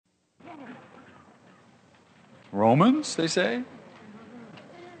Romans, they say.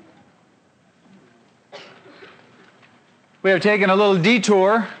 We have taken a little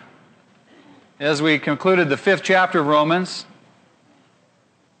detour as we concluded the 5th chapter of Romans.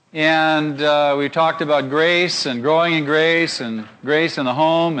 And we talked about grace and growing in grace and grace in the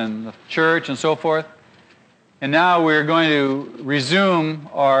home and the church and so forth. And now we're going to resume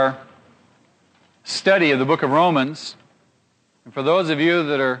our study of the book of Romans. And for those of you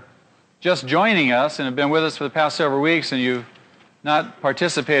that are just joining us and have been with us for the past several weeks and you've not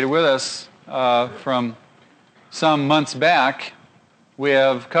participated with us from some months back, we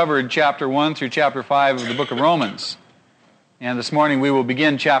have covered chapter 1 through chapter 5 of the book of Romans. And this morning we will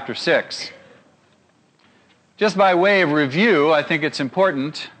begin chapter 6. Just by way of review, I think it's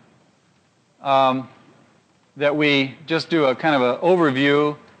important that we just do a kind of an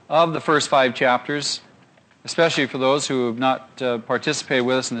overview of the first 5 chapters, especially for those who have not participated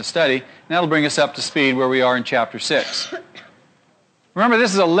with us in the study. And that'll bring us up to speed where we are in chapter 6. Remember,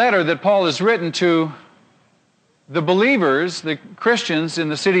 this is a letter that Paul has written to the believers, the Christians in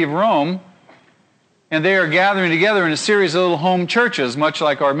the city of Rome, and they are gathering together in a series of little home churches, much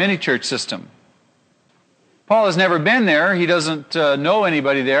like our mini-church system. Paul has never been there. He doesn't know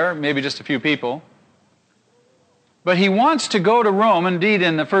anybody there, maybe just a few people. But he wants to go to Rome. Indeed,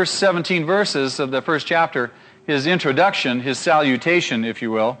 in the first 17 verses of the first chapter, his introduction, his salutation, if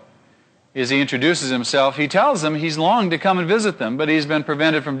you will, as he introduces himself, he tells them he's longed to come and visit them, but he's been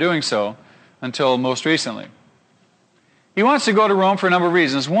prevented from doing so until most recently. He wants to go to Rome for a number of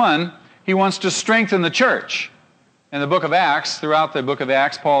reasons. One, he wants to strengthen the church. In the book of Acts, throughout the book of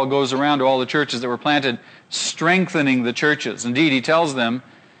Acts, Paul goes around to all the churches that were planted, strengthening the churches. Indeed, he tells them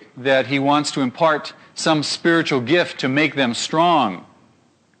that he wants to impart some spiritual gift to make them strong.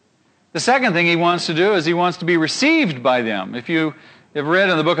 The second thing he wants to do is he wants to be received by them. If you have read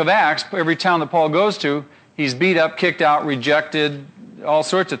in the book of Acts, every town that Paul goes to, he's beat up, kicked out, rejected, all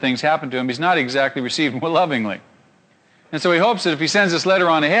sorts of things happen to him. He's not exactly received lovingly. And so he hopes that if he sends this letter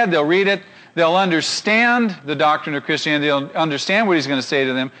on ahead, they'll read it, they'll understand the doctrine of Christianity, they'll understand what he's going to say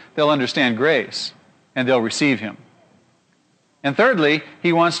to them, they'll understand grace, and they'll receive him. And thirdly,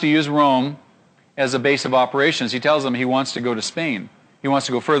 he wants to use Rome as a base of operations. He tells them he wants to go to Spain. He wants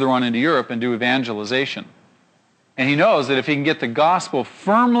to go further on into Europe and do evangelization. And he knows that if he can get the gospel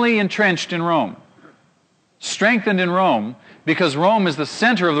firmly entrenched in Rome, strengthened in Rome, because Rome is the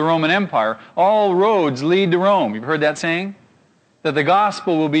center of the Roman Empire, all roads lead to Rome. You've heard that saying? That the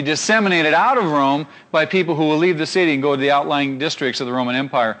gospel will be disseminated out of Rome by people who will leave the city and go to the outlying districts of the Roman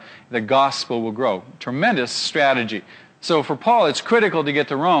Empire. The gospel will grow. Tremendous strategy. So for Paul, it's critical to get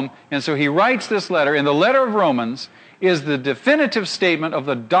to Rome, and so he writes this letter. And the letter of Romans is the definitive statement of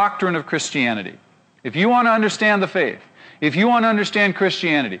the doctrine of Christianity. If you want to understand the faith, if you want to understand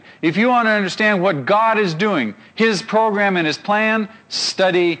Christianity, if you want to understand what God is doing, His program and His plan,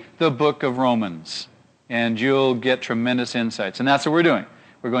 study the book of Romans, and you'll get tremendous insights. And that's what we're doing.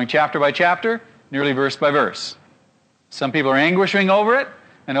 We're going chapter by chapter, nearly verse by verse. Some people are anguishing over it,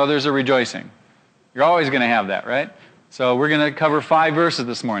 and others are rejoicing. You're always going to have that, right? So we're going to cover 5 verses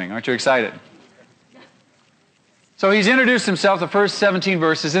this morning. Aren't you excited? So he's introduced himself the first 17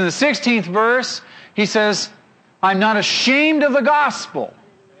 verses. In the 16th verse, he says, I'm not ashamed of the gospel.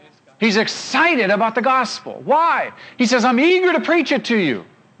 He's excited about the gospel. Why? He says, I'm eager to preach it to you.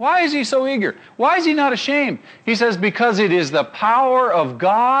 Why is he so eager? Why is he not ashamed? He says, because it is the power of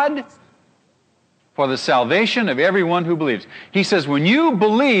God for the salvation of everyone who believes. He says, when you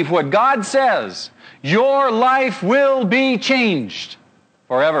believe what God says, your life will be changed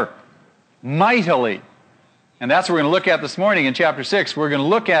forever, mightily. And that's what we're going to look at this morning in chapter 6. We're going to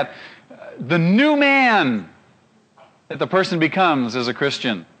look at the new man that the person becomes as a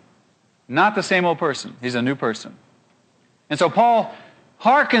Christian. Not the same old person. He's a new person. And so Paul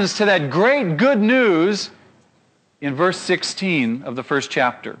hearkens to that great good news in verse 16 of the first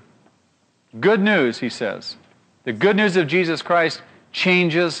chapter. Good news, he says. The good news of Jesus Christ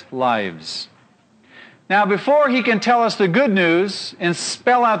changes lives. Now, before he can tell us the good news and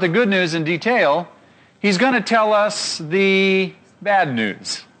spell out the good news in detail, he's going to tell us the bad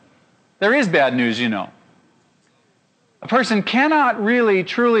news. There is bad news, you know. A person cannot really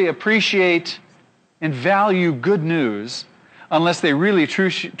truly appreciate and value good news unless they really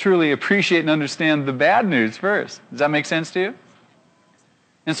truly appreciate and understand the bad news first. Does that make sense to you?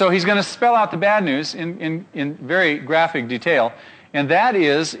 And so he's going to spell out the bad news in very graphic detail. And that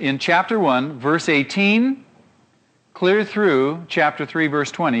is in chapter 1, verse 18, clear through chapter 3,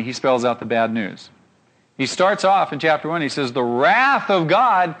 verse 20, he spells out the bad news. He starts off in chapter 1, he says, the wrath of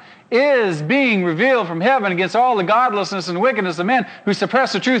God is being revealed from heaven against all the godlessness and wickedness of men who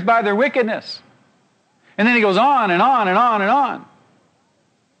suppress the truth by their wickedness. And then he goes on and on and on and on.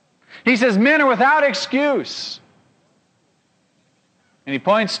 He says, men are without excuse. And he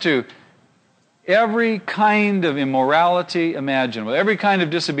points to every kind of immorality imaginable, every kind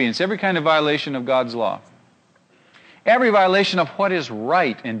of disobedience, every kind of violation of God's law, every violation of what is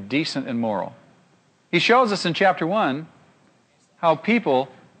right and decent and moral. He shows us in chapter 1 how people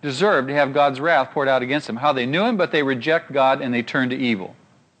deserve to have God's wrath poured out against them, how they knew Him, but they reject God and they turn to evil.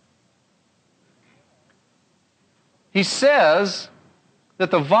 He says that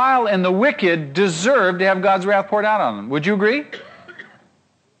the vile and the wicked deserve to have God's wrath poured out on them. Would you agree?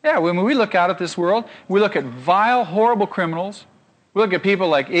 Yeah, when we look out at this world, we look at vile, horrible criminals. We look at people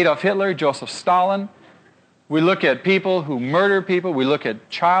like Adolf Hitler, Joseph Stalin. We look at people who murder people. We look at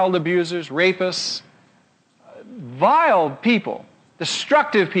child abusers, rapists, vile people,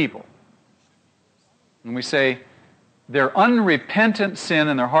 destructive people. And we say their unrepentant sin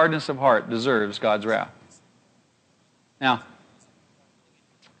and their hardness of heart deserves God's wrath. Now,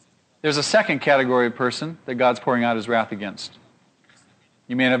 there's a second category of person that God's pouring out His wrath against.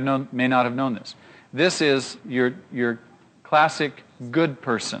 You may not have known this. This is your classic good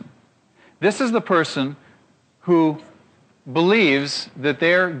person. This is the person who believes that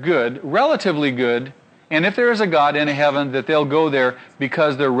they're good, relatively good, and if there is a God in heaven, that they'll go there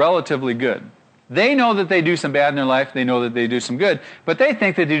because they're relatively good. They know that they do some bad in their life, they know that they do some good, but they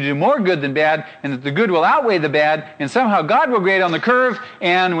think that they do more good than bad, and that the good will outweigh the bad, and somehow God will grade on the curve,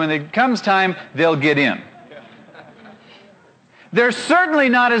 and when it comes time, they'll get in. They're certainly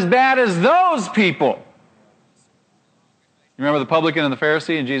not as bad as those people. You remember the publican and the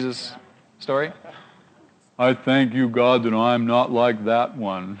Pharisee in Jesus' story? I thank you, God, that I'm not like that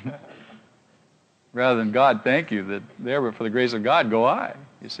one. Rather than God, thank you that there, but for the grace of God, go I,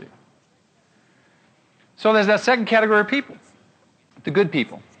 you see. So there's that second category of people, the good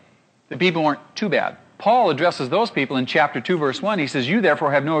people. The people who aren't too bad. Paul addresses those people in chapter 2, verse 1. He says, you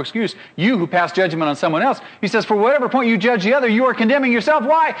therefore have no excuse, you who pass judgment on someone else. He says, for whatever point you judge the other, you are condemning yourself.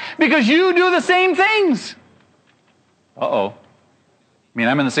 Why? Because you do the same things. Uh-oh. I mean,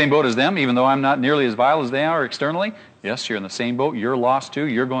 I'm in the same boat as them, even though I'm not nearly as vile as they are externally. Yes, you're in the same boat. You're lost too.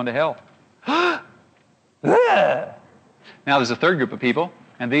 You're going to hell. Now, there's a third group of people,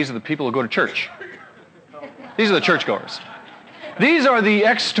 and these are the people who go to church. These are the churchgoers. These are the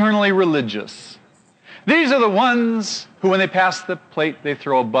externally religious. These are the ones who, when they pass the plate, they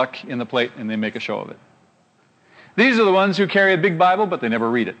throw a buck in the plate and they make a show of it. These are the ones who carry a big Bible, but they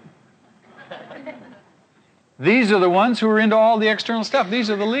never read it. These are the ones who are into all the external stuff. These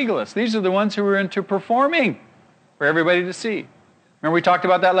are the legalists. These are the ones who are into performing for everybody to see. Remember we talked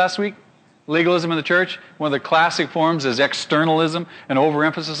about that last week? Legalism in the church. One of the classic forms is externalism, an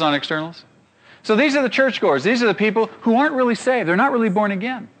overemphasis on externals. So these are the churchgoers. These are the people who aren't really saved. They're not really born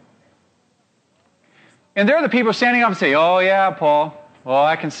again. And they're the people standing up and say, oh yeah, Paul, oh,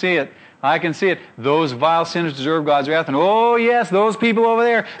 I can see it. I can see it. Those vile sinners deserve God's wrath. And oh yes, those people over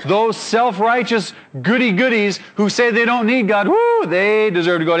there, those self-righteous goody-goodies who say they don't need God, whoo, they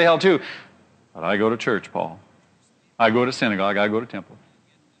deserve to go to hell too. But I go to church, Paul. I go to synagogue. I go to temple.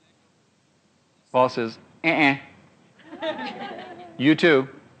 Paul says, You too.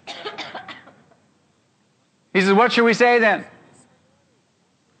 He says, what should we say then?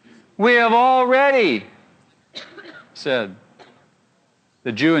 We have already said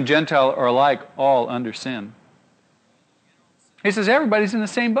the Jew and Gentile are alike, all under sin. He says everybody's in the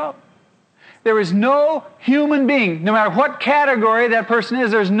same boat. There is no human being, no matter what category that person is,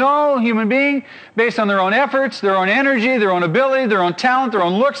 there's no human being based on their own efforts, their own energy, their own ability, their own talent, their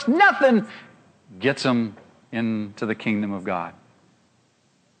own looks, nothing gets them into the kingdom of God.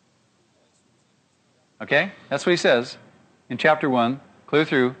 Okay? That's what he says in chapter 1, clear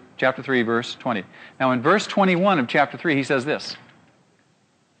through chapter 3, verse 20. Now in verse 21 of chapter 3, he says this.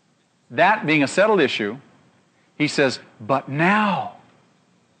 That being a settled issue, he says, but now.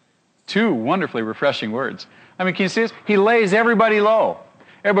 Two wonderfully refreshing words. I mean, can you see this? He lays everybody low.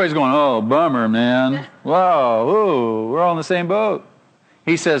 Everybody's going, oh, bummer, man. Whoa, ooh, we're all in the same boat.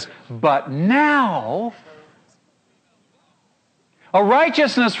 He says, but now, a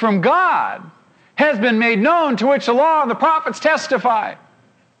righteousness from God has been made known, to which the law and the prophets testify.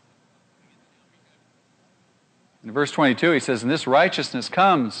 In verse 22, he says, and this righteousness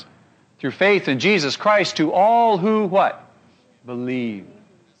comes through faith in Jesus Christ to all who, what? Believe.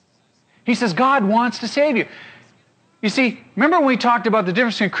 He says God wants to save you. You see, remember when we talked about the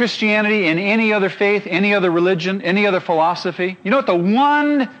difference between Christianity and any other faith, any other religion, any other philosophy? You know what the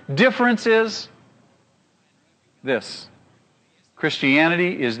one difference is? This.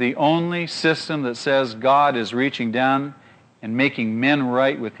 Christianity is the only system that says God is reaching down and making men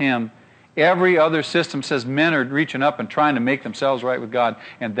right with Him, Every other system says men are reaching up and trying to make themselves right with God,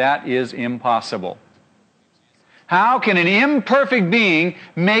 and that is impossible. How can an imperfect being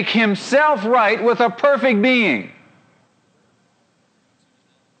make himself right with a perfect being?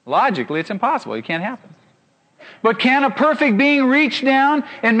 Logically, it's impossible. It can't happen. But can a perfect being reach down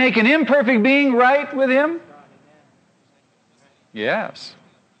and make an imperfect being right with him? Yes.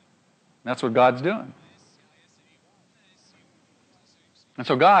 That's what God's doing. And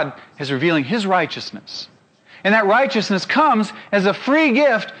so God is revealing His righteousness. And that righteousness comes as a free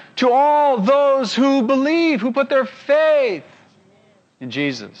gift to all those who believe, who put their faith in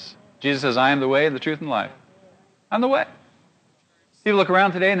Jesus. Jesus says, I am the way, the truth, and life. I'm the way. People look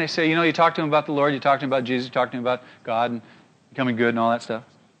around today and they say, you talk to them about the Lord, you talk to them about Jesus, you talk to them about God and becoming good and all that stuff.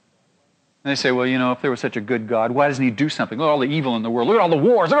 And they say, well, if there was such a good God, why doesn't He do something? Look at all the evil in the world. Look at all the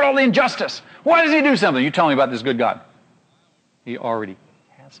wars. Look at all the injustice. Why doesn't He do something? You tell me about this good God. He already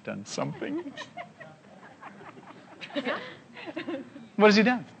has done something. What has He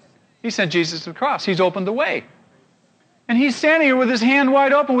done? He sent Jesus to the cross. He's opened the way. And He's standing here with His hand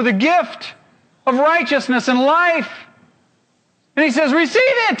wide open with a gift of righteousness and life. And He says, receive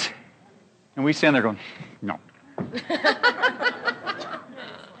it. And we stand there going, no.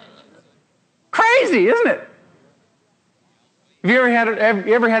 Crazy, isn't it? Have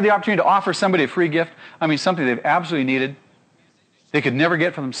you ever had the opportunity to offer somebody a free gift? Something they've absolutely needed, they could never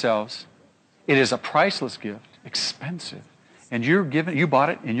get for themselves. It is a priceless gift, expensive. And you bought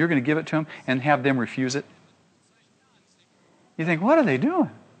it, and you're going to give it to them and have them refuse it. You think, what are they doing?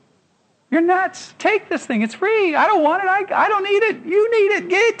 You're nuts. Take this thing. It's free. I don't want it. I don't need it. You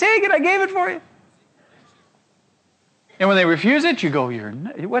need it. Take it. I gave it for you. And when they refuse it, you go,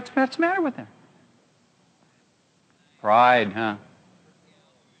 what's the matter with them? Pride, huh?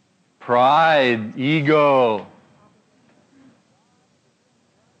 Pride, ego.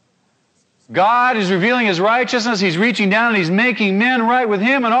 God is revealing His righteousness. He's reaching down and He's making men right with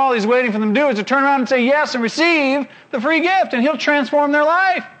Him, and all He's waiting for them to do is to turn around and say yes and receive the free gift, and He'll transform their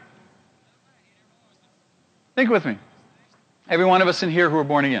life. Think with me. Every one of us in here who are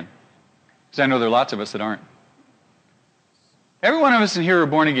born again, because I know there are lots of us that aren't. Every one of us in here who are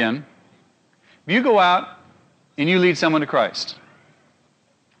born again, if you go out and you lead someone to Christ,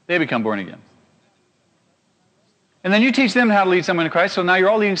 they become born again. And then you teach them how to lead someone to Christ, so now you're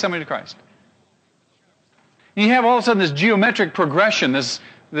all leading somebody to Christ. And you have all of a sudden this geometric progression, this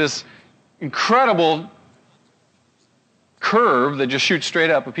incredible curve that just shoots straight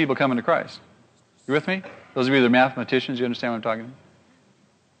up of people coming to Christ. You with me? Those of you that are mathematicians, you understand what I'm talking about?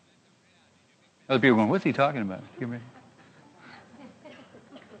 Other people are going, what's he talking about?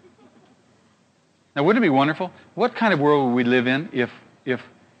 Now, wouldn't it be wonderful? What kind of world would we live in if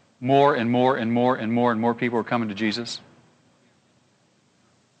more and more and more and more and more people were coming to Jesus?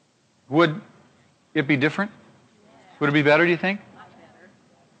 Would it be different? Would it be better, do you think?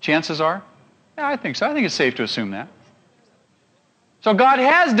 Chances are? Yeah, I think so. I think it's safe to assume that. So God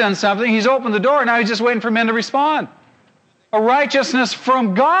has done something. He's opened the door. Now He's just waiting for men to respond. A righteousness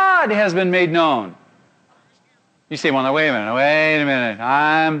from God has been made known. You say, well, now, wait a minute.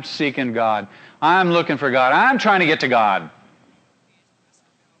 I'm seeking God. I'm looking for God. I'm trying to get to God.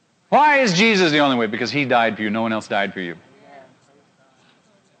 Why is Jesus the only way? Because He died for you. No one else died for you.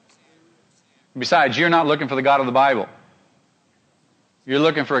 Besides, you're not looking for the God of the Bible. You're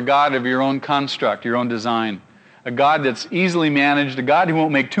looking for a God of your own construct, your own design. A God that's easily managed, a God who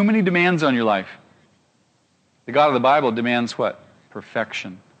won't make too many demands on your life. The God of the Bible demands what?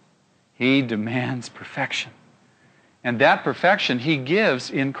 Perfection. He demands perfection. And that perfection He gives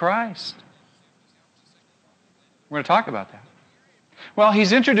in Christ. We're going to talk about that. Well,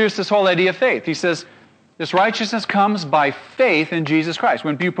 He's introduced this whole idea of faith. He says, this righteousness comes by faith in Jesus Christ.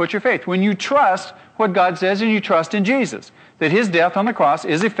 When you put your faith, when you trust what God says and you trust in Jesus, that His death on the cross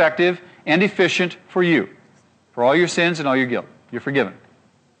is effective and efficient for you, for all your sins and all your guilt. You're forgiven.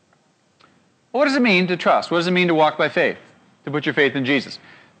 Well, what does it mean to trust? What does it mean to walk by faith? To put your faith in Jesus?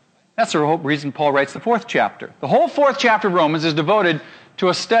 That's the whole reason Paul writes the 4th chapter. The whole 4th chapter of Romans is devoted to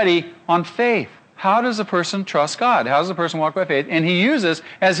a study on faith. How does a person trust God? How does a person walk by faith? And he uses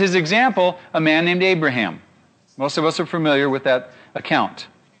as his example a man named Abraham. Most of us are familiar with that account.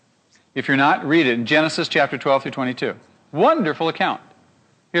 If you're not, read it in Genesis chapter 12 through 22. Wonderful account.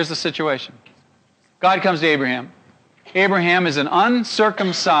 Here's the situation. God comes to Abraham. Abraham is an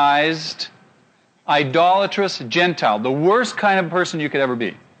uncircumcised, idolatrous Gentile, the worst kind of person you could ever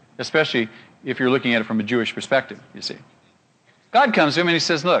be, especially if you're looking at it from a Jewish perspective, you see. God comes to him and He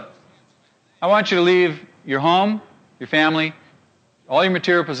says, look, I want you to leave your home, your family, all your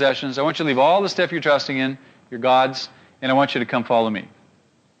material possessions. I want you to leave all the stuff you're trusting in, your gods, and I want you to come follow me.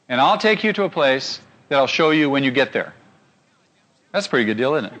 and I'll take you to a place that I'll show you when you get there. That's a pretty good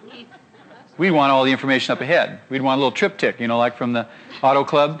deal, isn't it? We'd want all the information up ahead. We'd want a little triptych, like from the auto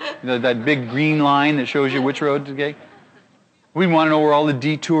club, that big green line that shows you which road to take. We'd want to know where all the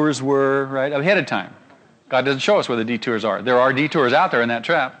detours were, right, ahead of time. God doesn't show us where the detours are. There are detours out there in that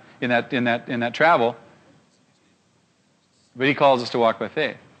travel, but He calls us to walk by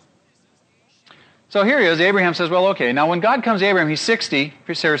faith. So here he is. Abraham says, well, okay. Now when God comes to Abraham, he's 60.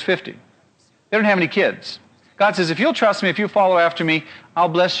 Sarah's 50. They don't have any kids. God says, if you'll trust me, if you follow after me, I'll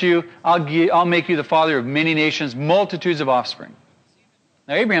bless you. I'll make you the father of many nations, multitudes of offspring.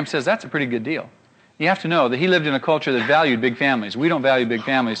 Now Abraham says, that's a pretty good deal. You have to know that he lived in a culture that valued big families. We don't value big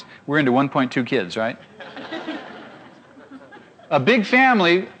families. We're into 1.2 kids, right? A big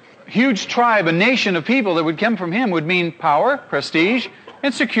family, huge tribe, a nation of people that would come from him would mean power, prestige,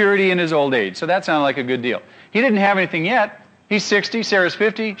 and security in his old age. So that sounded like a good deal. He didn't have anything yet. He's 60, Sarah's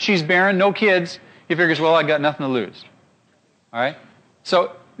 50, she's barren, no kids. He figures, well, I've got nothing to lose. All right?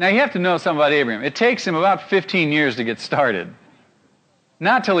 So now you have to know something about Abraham. It takes him about 15 years to get started.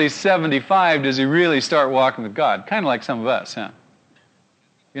 Not till he's 75 does he really start walking with God. Kind of like some of us, huh?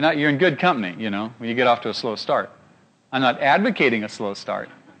 You're in good company, when you get off to a slow start. I'm not advocating a slow start.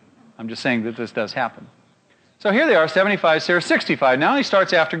 I'm just saying that this does happen. So here they are, 75, Sarah 65. Now he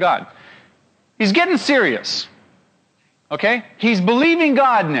starts after God. He's getting serious. Okay? He's believing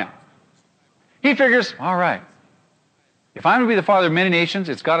God now. He figures, all right, if I'm going to be the father of many nations,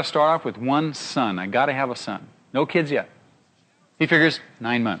 it's got to start off with one son. I got to have a son. No kids yet. He figures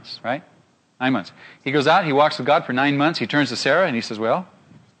 9 months, right? 9 months. He goes out, he walks with God for 9 months. He turns to Sarah and he says, well?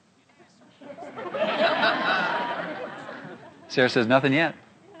 Sarah says, nothing yet.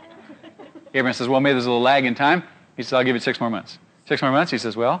 Abraham says, well, maybe there's a little lag in time. He says, I'll give you 6 more months. 6 more months? He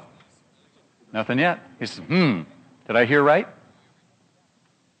says, well, nothing yet. He says, did I hear right?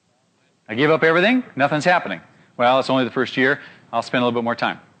 I gave up everything? Nothing's happening. Well, it's only the first year. I'll spend a little bit more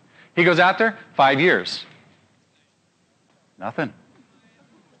time. He goes out there, 5 years. Nothing.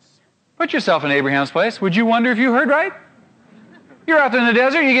 Put yourself in Abraham's place. Would you wonder if you heard right? You're out there in the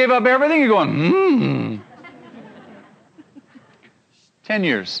desert, you gave up everything, you're going, 10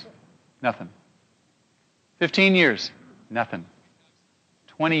 years, nothing. 15 years, nothing.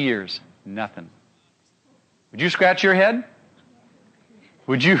 20 years, nothing. Would you scratch your head?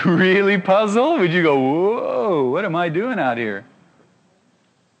 Would you really puzzle? Would you go, whoa, what am I doing out here?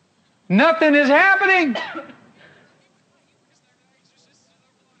 Nothing is happening.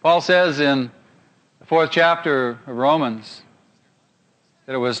 Paul says in the 4th chapter of Romans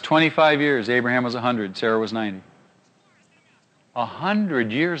that it was 25 years. Abraham was 100. Sarah was 90.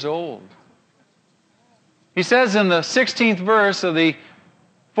 100 years old. He says in the 16th verse of the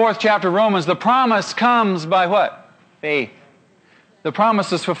 4th chapter of Romans, the promise comes by what? Faith. The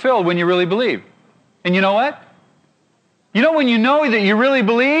promise is fulfilled when you really believe. And you know what? You know when you know that you really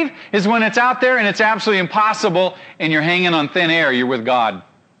believe is when it's out there and it's absolutely impossible and you're hanging on thin air. You're with God.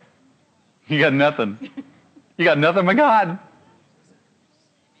 You got nothing. You got nothing but God.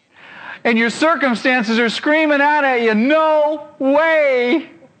 And your circumstances are screaming out at you, no way.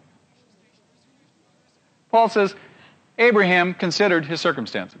 Paul says, Abraham considered his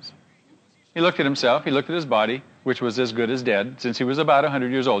circumstances. He looked at himself, he looked at his body, which was as good as dead, since he was about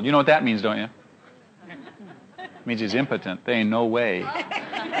 100 years old. You know what that means, don't you? It means he's impotent. There ain't no way.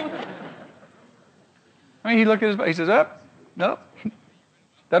 He looked at his body, he says, nope,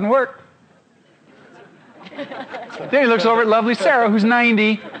 doesn't work. Then he looks over at lovely Sarah, who's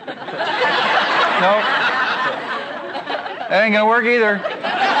 90. Nope. That ain't going to work either.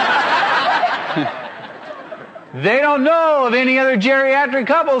 They don't know of any other geriatric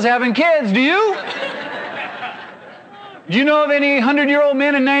couples having kids, do you? Do you know of any 100-year-old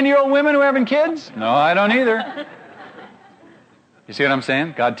men and 90-year-old women who are having kids? No, I don't either. You see what I'm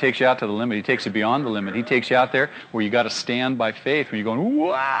saying? God takes you out to the limit. He takes you beyond the limit. He takes you out there where you got to stand by faith, when you're going,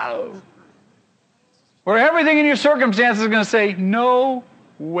 wow. Where everything in your circumstances is going to say, no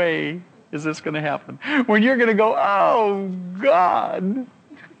way is this going to happen. When you're going to go, oh, God.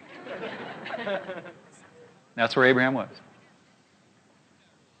 That's where Abraham was.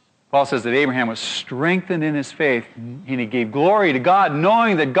 Paul says that Abraham was strengthened in his faith, and he gave glory to God,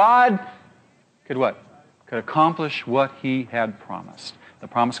 knowing that God could what? Could accomplish what he had promised. The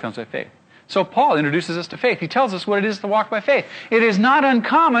promise comes by faith. So Paul introduces us to faith. He tells us what it is to walk by faith. It is not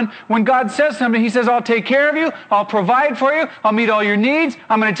uncommon when God says something, he says, I'll take care of you, I'll provide for you, I'll meet all your needs,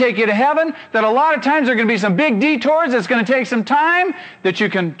 I'm going to take you to heaven, that a lot of times there are going to be some big detours, it's going to take some time, that you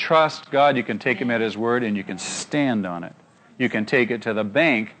can trust God, you can take him at his word, and you can stand on it. You can take it to the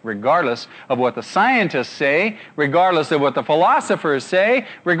bank regardless of what the scientists say, regardless of what the philosophers say,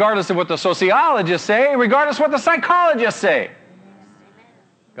 regardless of what the sociologists say, regardless of what the psychologists say.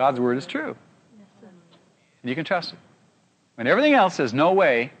 God's Word is true. And you can trust it. When everything else says no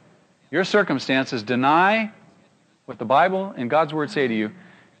way, your circumstances deny what the Bible and God's Word say to you,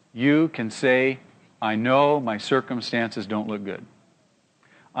 you can say, I know my circumstances don't look good.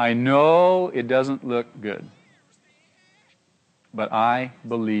 I know it doesn't look good. But I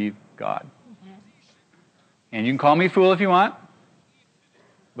believe God. And you can call me a fool if you want,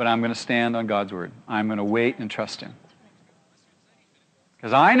 but I'm going to stand on God's Word. I'm going to wait and trust Him.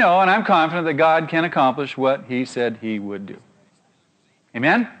 Because I know and I'm confident that God can accomplish what He said He would do.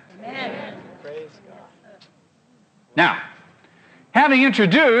 Amen? Amen. Praise God. Now, having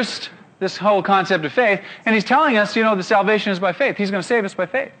introduced this whole concept of faith, and He's telling us, the salvation is by faith. He's going to save us by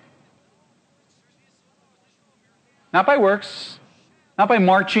faith. Not by works, not by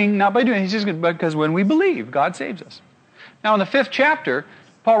marching, not by doing. He's just because when we believe, God saves us. Now, in the 5th chapter,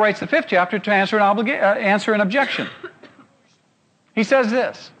 Paul writes the 5th chapter to answer an objection. He says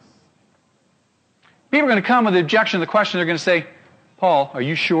this. People are going to come with the objection to the question. They're going to say, Paul, are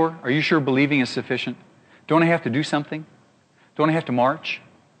you sure? Are you sure believing is sufficient? Don't I have to do something? Don't I have to march?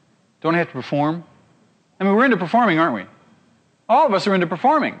 Don't I have to perform? I mean, we're into performing, aren't we? All of us are into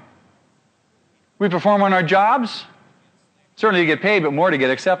performing. We perform on our jobs. Certainly to get paid, but more to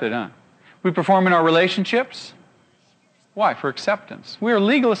get accepted, huh? We perform in our relationships. Why? For acceptance. We are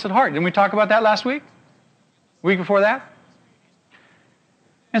legalists at heart. Didn't we talk about that last week? Week before that?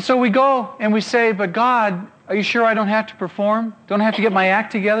 And so we go and we say, but God, are you sure I don't have to perform? Don't I have to get my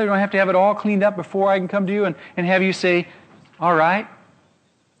act together? Don't I have to have it all cleaned up before I can come to you and have you say, all right?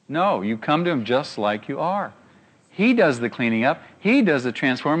 No, you come to Him just like you are. He does the cleaning up. He does the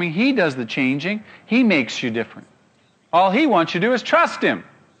transforming. He does the changing. He makes you different. All He wants you to do is trust Him.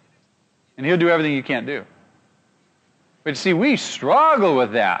 And He'll do everything you can't do. But see, we struggle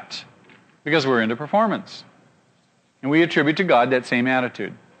with that because we're into performance. And we attribute to God that same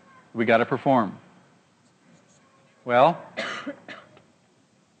attitude. We got to perform. Well,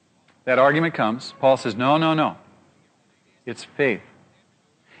 that argument comes. Paul says, no. It's faith.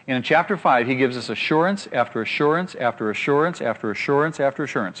 And in chapter 5, he gives us assurance after assurance after assurance after assurance after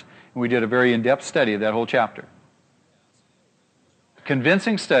assurance. And we did a very in-depth study of that whole chapter. A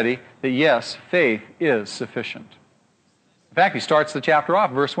convincing study that yes, faith is sufficient. In fact, he starts the chapter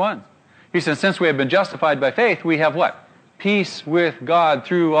off, verse 1. He says, since we have been justified by faith, we have what? Peace with God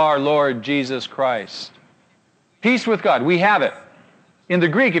through our Lord Jesus Christ. Peace with God. We have it. In the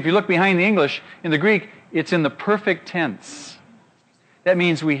Greek, if you look behind the English, in the Greek, it's in the perfect tense. That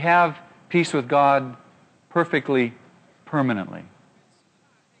means we have peace with God perfectly, permanently.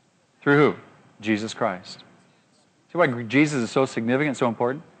 Through who? Jesus Christ. See why Jesus is so significant, so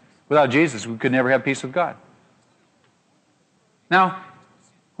important? Without Jesus, we could never have peace with God. Now,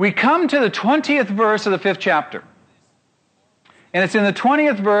 we come to the 20th verse of the 5th chapter. And it's in the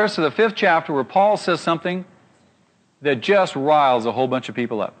 20th verse of the 5th chapter where Paul says something that just riles a whole bunch of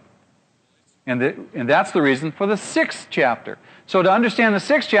people up. And that's the reason for the 6th chapter. So to understand the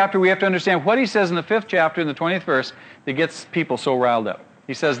 6th chapter, we have to understand what he says in the 5th chapter in the 20th verse that gets people so riled up.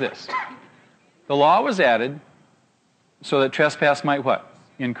 He says this. The law was added so that trespass might what?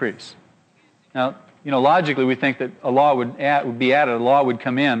 Increase. Now, logically we think that a law would be added, a law would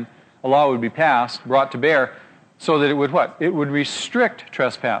come in, a law would be passed, brought to bear, so that it would what? It would restrict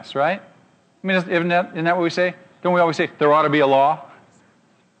trespass, right? I mean, isn't that what we say? Don't we always say, there ought to be a law?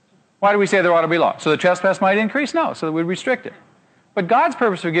 Why do we say there ought to be a law? So the trespass might increase? No, so that we'd restrict it. But God's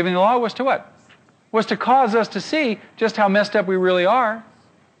purpose for giving the law was to what? Was to cause us to see just how messed up we really are.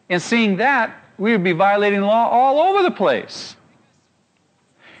 And seeing that, we would be violating the law all over the place.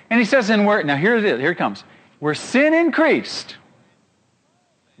 And he says now here it is, here it comes. Where sin increased,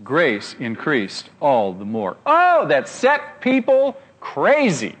 grace increased all the more. Oh, that set people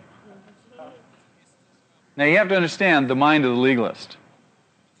crazy. Now you have to understand the mind of the legalist.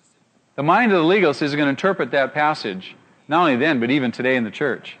 The mind of the legalist is going to interpret that passage, not only then, but even today in the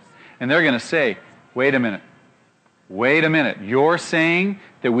church. And they're going to say, wait a minute. You're saying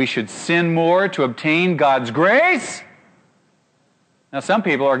that we should sin more to obtain God's grace? Now some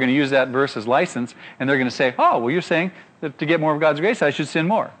people are going to use that verse as license, and they're going to say, oh, well, you're saying that to get more of God's grace, I should sin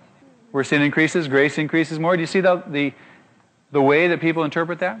more. Where sin increases, grace increases more. Do you see the way that people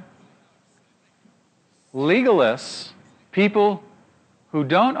interpret that? Legalists, people who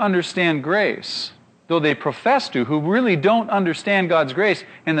don't understand grace, though they profess to, who really don't understand God's grace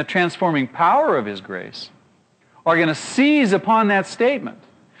and the transforming power of His grace, are going to seize upon that statement.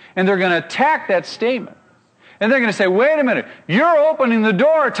 And they're going to attack that statement. And they're going to say, wait a minute, you're opening the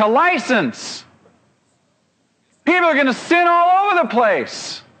door to license. People are going to sin all over the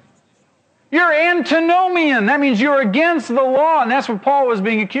place. You're antinomian. That means you're against the law, and that's what Paul was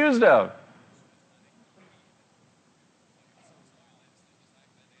being accused of.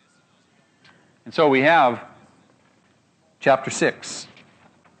 And so we have chapter 6.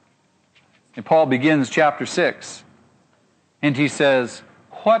 And Paul begins chapter 6. And he says,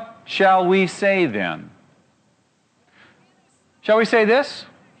 what shall we say then? Shall we say this?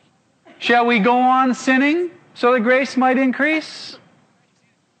 Shall we go on sinning so that grace might increase?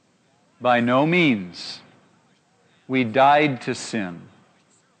 By no means. We died to sin.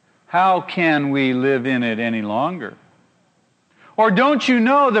 How can we live in it any longer? Or don't you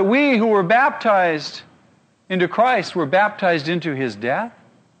know that we who were baptized into Christ were baptized into His death?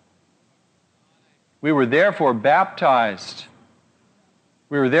 We were therefore baptized.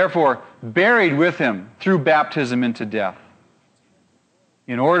 We were therefore buried with Him through baptism into death,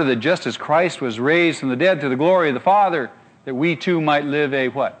 in order that just as Christ was raised from the dead to the glory of the Father, that we too might live a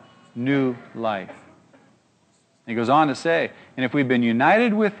what? New life. And he goes on to say, and if we've been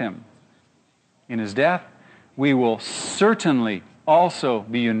united with Him in His death, we will certainly also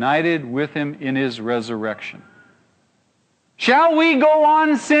be united with Him in His resurrection. Shall we go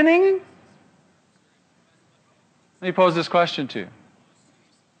on sinning? Let me pose this question to you.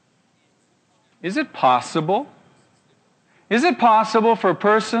 Is it possible? Is it possible for a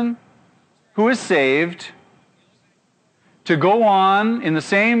person who is saved to go on in the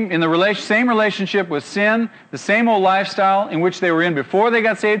same relationship with sin, the same old lifestyle in which they were in before they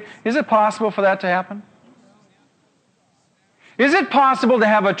got saved? Is it possible for that to happen? Is it possible to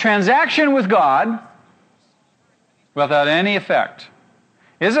have a transaction with God without any effect?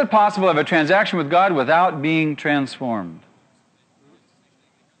 Is it possible to have a transaction with God without being transformed?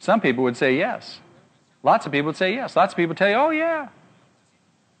 Some people would say yes. Lots of people would say yes. Lots of people tell you, oh yeah. It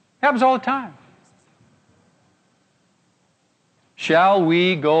happens all the time. Shall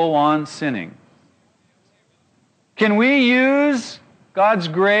we go on sinning? Can we use God's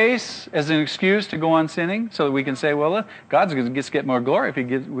grace as an excuse to go on sinning so that we can say, well, God's going to get more glory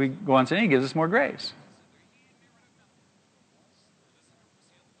if we go on sinning. He gives us more grace.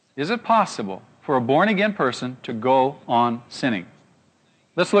 Is it possible for a born-again person to go on sinning?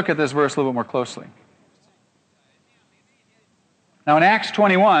 Let's look at this verse a little bit more closely. Now in Acts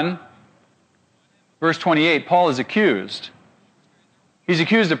 21, verse 28, Paul is accused. He's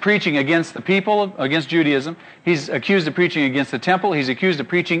accused of preaching against the people, against Judaism. He's accused of preaching against the temple. He's accused of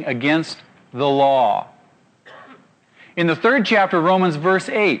preaching against the law. In the 3rd chapter of Romans, verse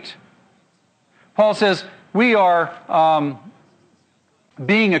 8, Paul says, we are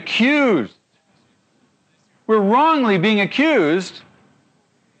being accused. We're wrongly being accused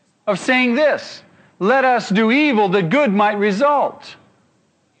of saying this: let us do evil that good might result.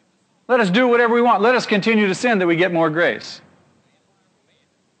 Let us do whatever we want. Let us continue to sin that we get more grace.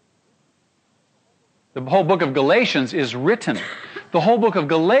 The whole book of Galatians is written. The whole book of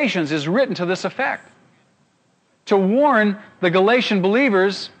Galatians is written to this effect, to warn the Galatian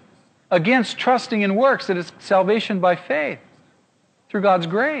believers against trusting in works, that it's salvation by faith through God's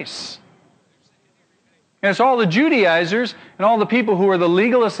grace. And it's all the Judaizers and all the people who are the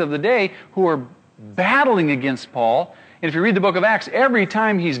legalists of the day who are battling against Paul. And if you read the book of Acts, every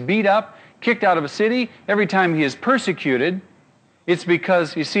time he's beat up, kicked out of a city, every time he is persecuted, it's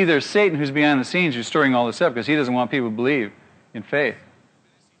because, you see, there's Satan who's behind the scenes who's stirring all this up because he doesn't want people to believe in faith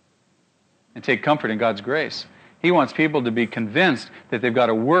and take comfort in God's grace. He wants people to be convinced that they've got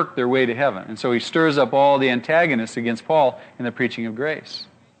to work their way to heaven. And so he stirs up all the antagonists against Paul in the preaching of grace.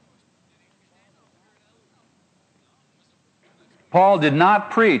 Paul did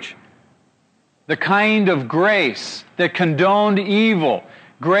not preach the kind of grace that condoned evil.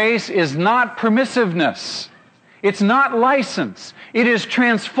 Grace is not permissiveness. It's not license. It is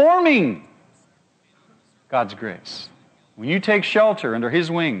transforming God's grace. When you take shelter under His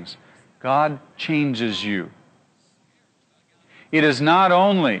wings, God changes you. It is not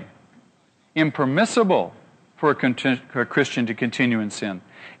only impermissible for a Christian to continue in sin,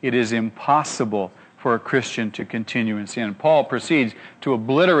 it is impossible for a Christian to continue in sin. Paul proceeds to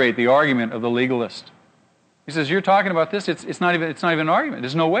obliterate the argument of the legalist. He says, you're talking about this? It's not even an argument.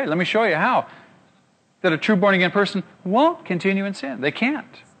 There's no way. Let me show you how. That a true born-again person won't continue in sin. They can't.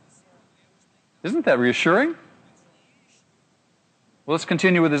 Isn't that reassuring? Well, let's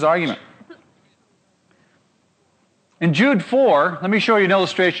continue with his argument. In Jude 4, let me show you an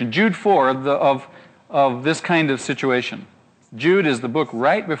illustration. Jude 4 of this kind of situation. Jude is the book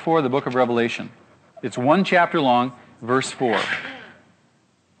right before the book of Revelation. It's 1 chapter long, verse 4.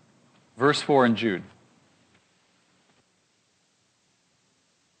 Verse 4 in Jude.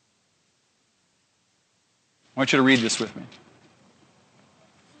 I want you to read this with me.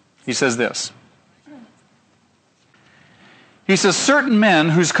 He says this. He says, certain men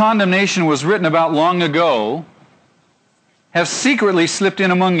whose condemnation was written about long ago have secretly slipped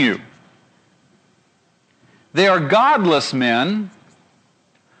in among you. They are godless men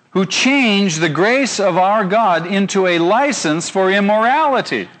who change the grace of our God into a license for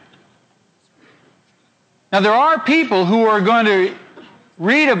immorality. Now, there are people who are going to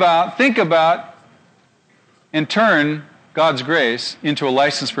read about, think about, and turn God's grace into a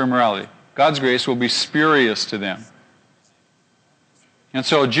license for immorality. God's grace will be spurious to them. And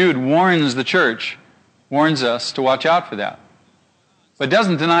so Jude warns the church, warns us to watch out for that. But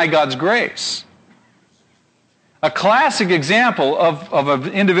doesn't deny God's grace. A classic example of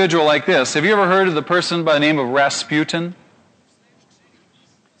an individual like this, have you ever heard of the person by the name of Rasputin?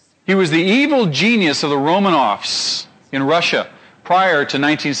 He was the evil genius of the Romanovs in Russia prior to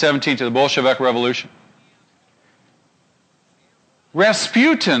 1917, to the Bolshevik Revolution.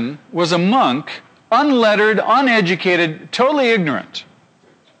 Rasputin was a monk, unlettered, uneducated, totally ignorant.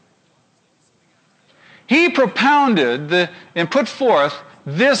 He propounded and put forth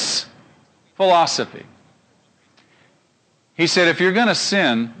this philosophy. He said, if you're going to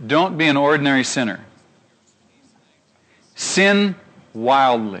sin, don't be an ordinary sinner. Sin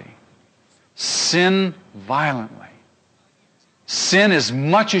wildly. Sin violently. Sin as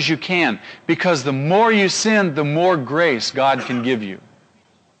much as you can, because the more you sin, the more grace God can give you.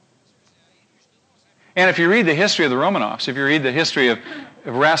 And if you read the history of the Romanovs, if you read the history of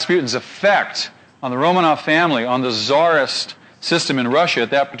Rasputin's effect on the Romanov family, on the Tsarist system in Russia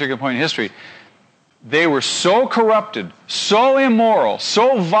at that particular point in history, they were so corrupted, so immoral,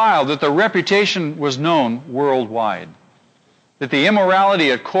 so vile that their reputation was known worldwide. That the immorality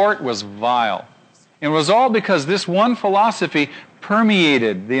at court was vile. And it was all because this one philosophy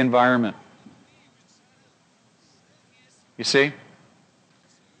permeated the environment. You see?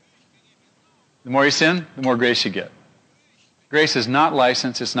 The more you sin, the more grace you get. Grace is not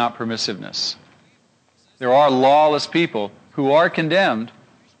license, it's not permissiveness. There are lawless people who are condemned,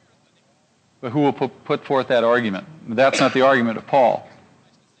 but who will put forth that argument. That's not the argument of Paul.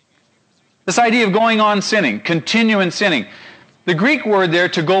 This idea of going on sinning, continue in sinning. The Greek word there,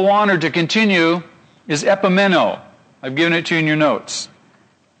 to go on or to continue, is epimeno. I've given it to you in your notes.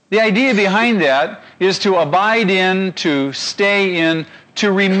 The idea behind that is to abide in, to stay in,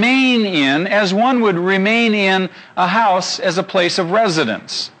 to remain in, as one would remain in a house as a place of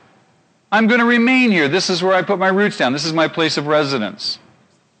residence. I'm going to remain here. This is where I put my roots down. This is my place of residence.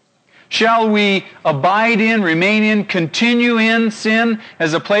 Shall we abide in, remain in, continue in sin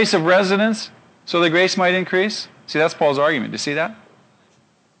as a place of residence so that grace might increase? See, that's Paul's argument. Do you see that?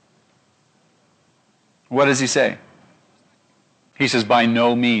 What does he say? He says, by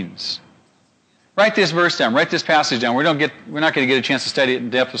no means. Write this verse down. Write this passage down. We're not going to get a chance to study it in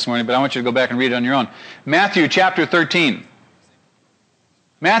depth this morning, but I want you to go back and read it on your own. Matthew chapter 13.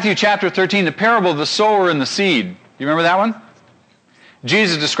 Matthew chapter 13, the parable of the sower and the seed. Do you remember that one?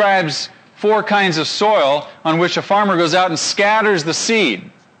 Jesus describes 4 kinds of soil on which a farmer goes out and scatters the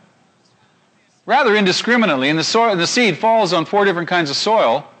seed. Rather indiscriminately, and the seed falls on 4 different kinds of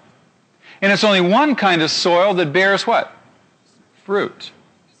soil, and it's only one kind of soil that bears what? Fruit.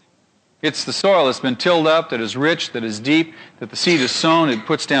 It's the soil that's been tilled up, that is rich, that is deep, that the seed is sown, it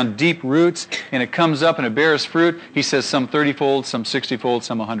puts down deep roots, and it comes up and it bears fruit. He says some 30-fold, some 60-fold,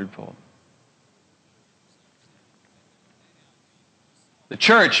 some 100-fold. The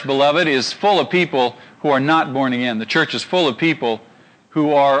church, beloved, is full of people who are not born again. The church is full of people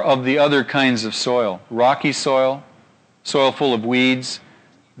who are of the other kinds of soil. Rocky soil, soil full of weeds,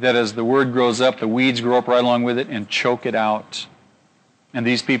 that as the word grows up, the weeds grow up right along with it and choke it out. And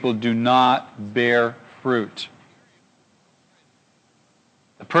these people do not bear fruit.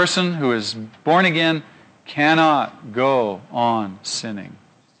 The person who is born again cannot go on sinning.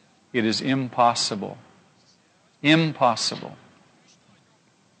 It is impossible. Impossible.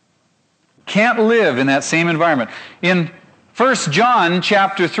 Can't live in that same environment. In 1 John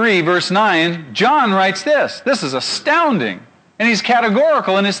chapter 3, verse 9, John writes this. This is astounding. And he's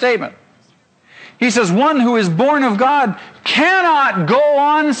categorical in his statement. He says, one who is born of God cannot go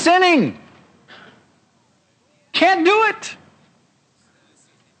on sinning. Can't do it.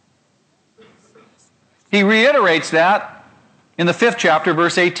 He reiterates that in the 5th chapter,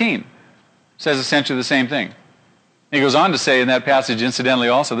 verse 18. Says essentially the same thing. He goes on to say in that passage, incidentally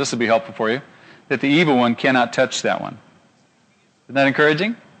also, this will be helpful for you, that the evil one cannot touch that one. Isn't that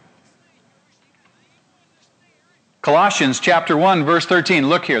encouraging? Colossians chapter 1, verse 13.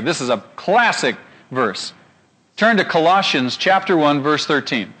 Look here. This is a classic verse. Turn to Colossians chapter 1, verse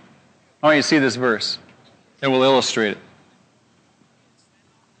 13. I want you to see this verse. And we'll illustrate it.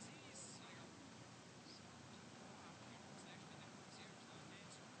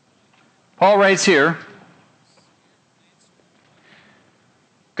 Paul writes here,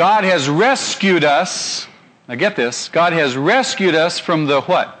 God has rescued us. Now get this. God has rescued us from the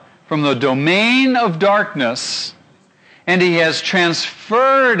what? From the domain of darkness, and He has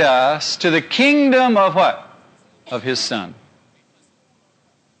transferred us to the kingdom of what? Of His Son.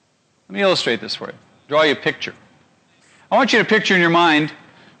 Let me illustrate this for you. Draw you a picture. I want you to picture in your mind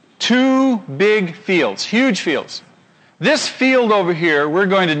two big fields, huge fields. This field over here we're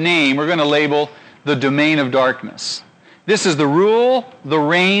going to label the domain of darkness. This is the rule, the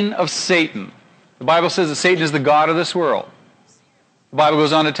reign of Satan. The Bible says that Satan is the god of this world. The Bible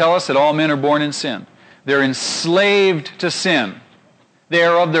goes on to tell us that all men are born in sin. They're enslaved to sin. They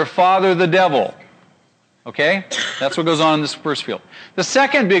are of their father, the devil. Okay? That's what goes on in this first field. The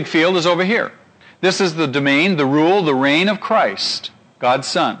second big field is over here. This is the domain, the rule, the reign of Christ, God's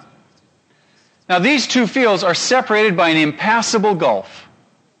Son. Now these two fields are separated by an impassable gulf.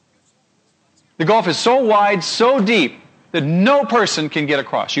 The gulf is so wide, so deep, that no person can get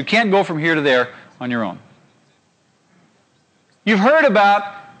across. You can't go from here to there on your own. You've heard about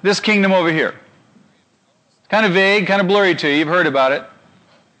this kingdom over here. It's kind of vague, kind of blurry to you. You've heard about it.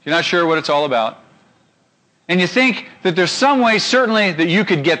 You're not sure what it's all about. And you think that there's some way, certainly, that you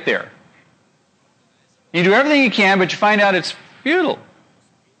could get there. You do everything you can, but you find out it's futile.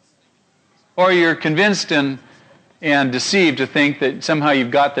 Or you're convinced and deceived to think that somehow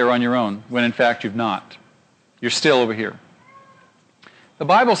you've got there on your own, when in fact you've not. You're still over here. The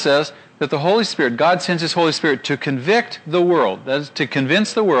Bible says that the Holy Spirit, God sends His Holy Spirit to convict the world, that is, to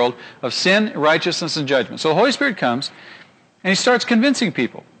convince the world of sin, righteousness, and judgment. So the Holy Spirit comes and He starts convincing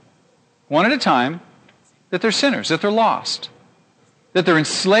people, one at a time, that they're sinners, that they're lost, that they're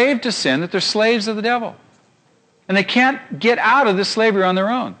enslaved to sin, that they're slaves of the devil. And they can't get out of this slavery on their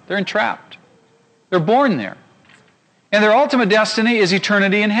own. They're entrapped. They're born there. And their ultimate destiny is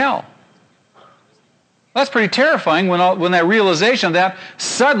eternity in hell. That's pretty terrifying when that realization of that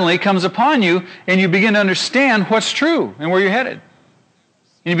suddenly comes upon you and you begin to understand what's true and where you're headed.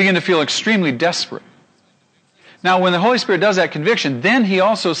 And you begin to feel extremely desperate. Now, when the Holy Spirit does that conviction, then He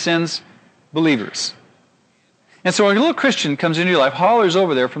also sends believers. And so when a little Christian comes into your life, hollers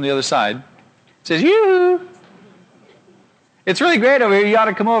over there from the other side, says, "Yoo-hoo! It's really great over here. You ought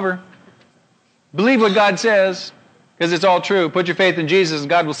to come over. Believe what God says, because it's all true. Put your faith in Jesus and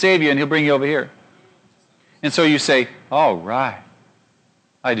God will save you and He'll bring you over here." And so you say, "All right,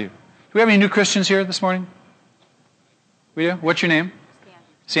 I do." Do we have any new Christians here this morning? We do? What's your name?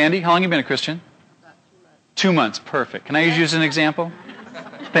 Sandy. How long have you been a Christian? About 2 months. 2 months. Perfect. Can I use you as an example?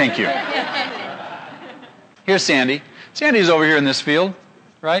 Thank you. Here's Sandy. Sandy's over here in this field,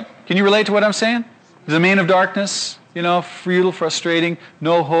 right? Can you relate to what I'm saying? The domain of darkness, futile, frustrating,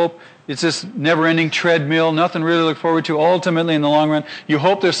 no hope. It's this never-ending treadmill, nothing really to look forward to ultimately in the long run. You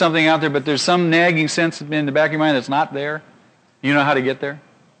hope there's something out there, but there's some nagging sense in the back of your mind that's not there. You know how to get there.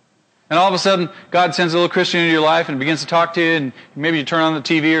 And all of a sudden, God sends a little Christian into your life and begins to talk to you, and maybe you turn on the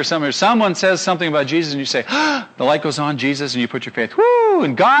TV or something, or someone says something about Jesus, and you say, the light goes on, Jesus, and you put your faith, whoo,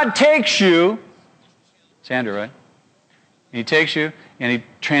 and God takes you. Sandra, right? And He takes you, and He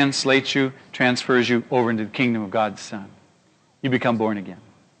translates you, transfers you over into the kingdom of God's Son. You become born again.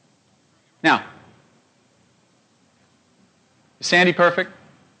 Now, is Sandy perfect?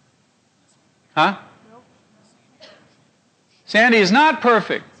 Huh? Nope. Sandy is not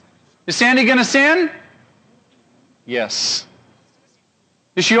perfect. Is Sandy going to sin? Yes.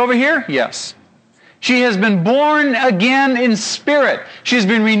 Is she over here? Yes. She has been born again in spirit. She has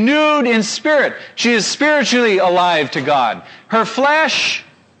been renewed in spirit. She is spiritually alive to God. Her flesh,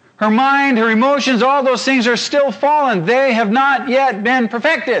 her mind, her emotions, all those things are still fallen. They have not yet been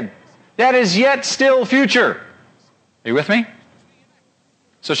perfected. That is yet still future. Are you with me?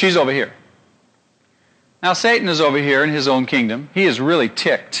 So she's over here. Now Satan is over here in his own kingdom. He is really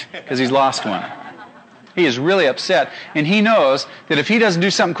ticked because he's lost one. He is really upset. And he knows that if he doesn't do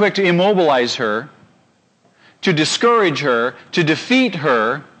something quick to immobilize her, to discourage her, to defeat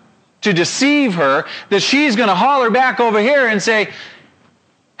her, to deceive her, that she's going to holler back over here and say,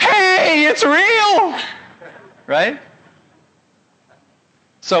 "Hey, it's real!" Right?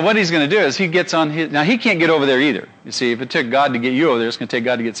 So what he's going to do is he gets on his... Now, he can't get over there either. You see, if it took God to get you over there, it's going to take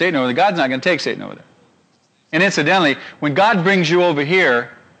God to get Satan over there. God's not going to take Satan over there. And incidentally, when God brings you over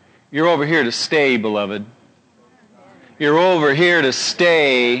here, you're over here to stay, beloved. You're over here to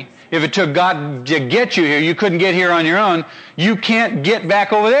stay. If it took God to get you here, you couldn't get here on your own. You can't get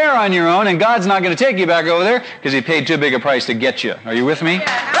back over there on your own, and God's not going to take you back over there because He paid too big a price to get you. Are you with me?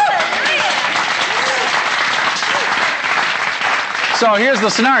 So here's the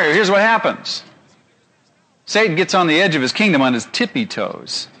scenario. Here's what happens. Satan gets on the edge of his kingdom on his tippy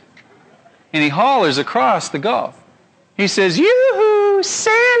toes. And he hollers across the gulf. He says, "Yoo-hoo,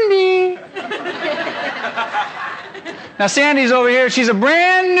 Sandy!" Now Sandy's over here. She's a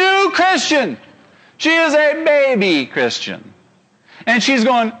brand new Christian. She is a baby Christian. And she's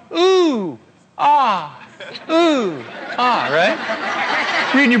going, ooh, ah, right?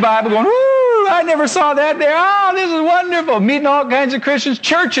 Reading your Bible going, ooh, I never saw that there. Oh, this is wonderful. Meeting all kinds of Christians.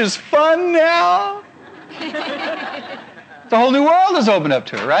 Church is fun now. The whole new world is opened up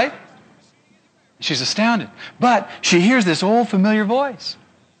to her, right? She's astounded. But she hears this old familiar voice,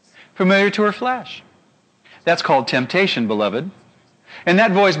 familiar to her flesh. That's called temptation, beloved. And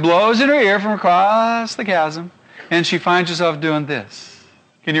that voice blows in her ear from across the chasm, and she finds herself doing this.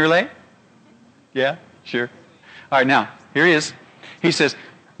 Can you relate? Yeah? Sure. All right, now, here he is. He says,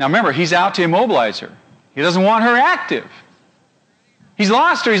 now remember, he's out to immobilize her. He doesn't want her active. He's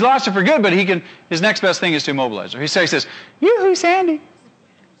lost her for good, but his next best thing is to immobilize her. He says, "Yoo-hoo, Sandy.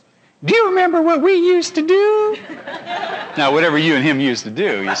 Do you remember what we used to do?" Now, whatever you and him used to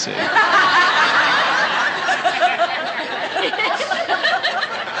do, you see.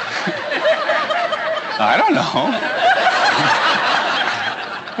 I don't know.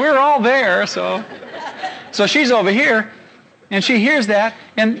 We're all there, so she's over here, and she hears that,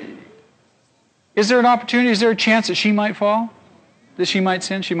 and is there an opportunity, is there a chance that she might fall? That she might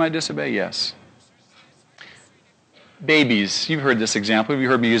sin, she might disobey? Yes. Babies, you've heard this example. Have you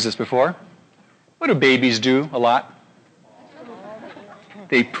heard me use this before? What do babies do a lot?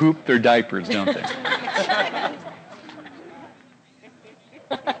 They poop their diapers, don't they?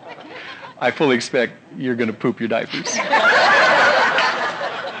 I fully expect you're going to poop your diapers.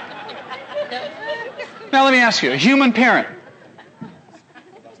 Now let me ask you, a human parent,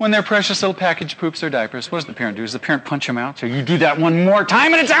 when their precious little package poops their diapers, what does the parent do? Does the parent punch them out? So you do that one more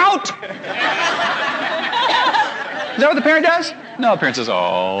time and it's out! Is that what the parent does? No, the parent says,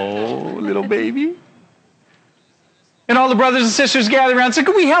 "Oh, little baby." And all the brothers and sisters gather around and say,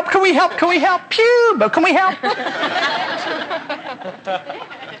 "Can we help? Can we help? Can we help? Pew, but can we help?"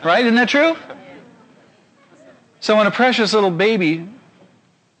 Right? Isn't that true? So when a precious little baby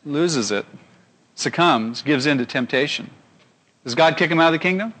loses it, succumbs, gives in to temptation, does God kick him out of the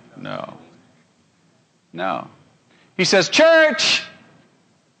kingdom? No. No. He says, Church,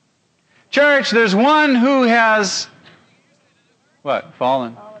 there's one who has, what?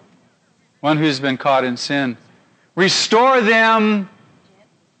 Fallen. One who's been caught in sin. Restore them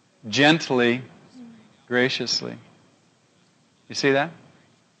gently, graciously. You see that?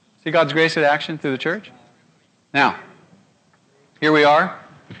 See God's grace at action through the church? Now, here we are.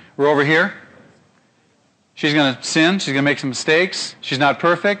 We're over here. She's going to sin. She's going to make some mistakes. She's not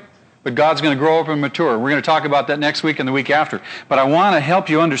perfect, but God's going to grow up and mature. We're going to talk about that next week and the week after. But I want to help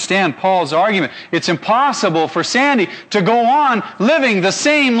you understand Paul's argument. It's impossible for Sandy to go on living the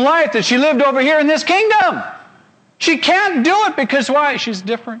same life that she lived over here in this kingdom. She can't do it because why? She's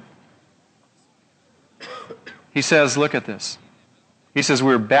different. He says, look at this. He says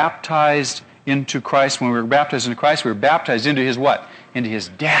we're baptized into Christ. When we were baptized into Christ, we were baptized into His what? Into His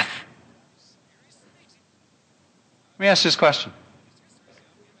death. Let me ask this question.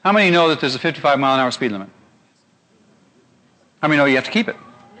 How many know that there's a 55-mile-an-hour speed limit? How many know you have to keep it?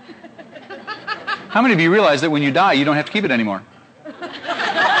 How many of you realize that when you die, you don't have to keep it anymore?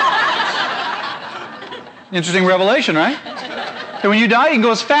 Interesting revelation, right? That when you die, you can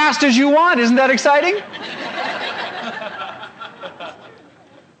go as fast as you want. Isn't that exciting?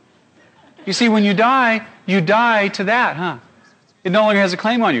 You see, when you die to that, huh? It no longer has a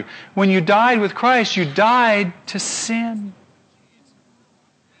claim on you. When you died with Christ, you died to sin.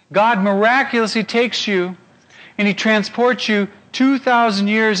 God miraculously takes you and He transports you 2,000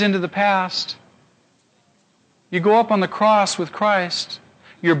 years into the past. You go up on the cross with Christ.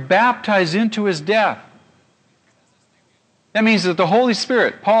 You're baptized into His death. That means that the Holy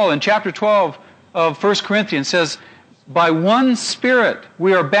Spirit, Paul in chapter 12 of 1 Corinthians says, by one Spirit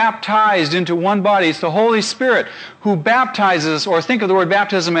we are baptized into one body. It's the Holy Spirit who baptizes, or think of the word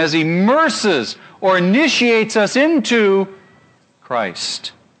baptism as immerses or initiates us into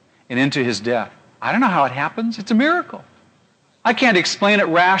Christ and into His death. I don't know how it happens. It's a miracle. I can't explain it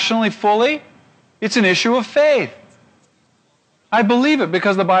rationally fully. It's an issue of faith. I believe it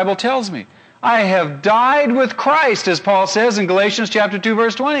because the Bible tells me. I have died with Christ, as Paul says in Galatians chapter 2,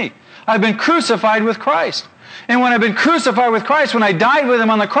 verse 20. I've been crucified with Christ. And when I've been crucified with Christ, when I died with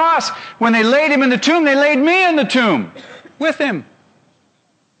Him on the cross, when they laid Him in the tomb, they laid me in the tomb with Him.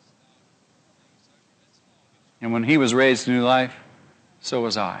 And when He was raised to new life, so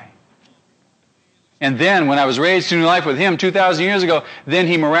was I. And then, when I was raised to new life with Him 2,000 years ago, then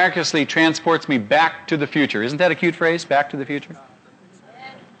He miraculously transports me back to the future. Isn't that a cute phrase, back to the future?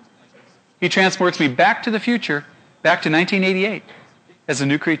 He transports me back to the future, back to 1988, as a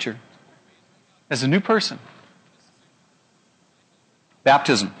new creature, as a new person.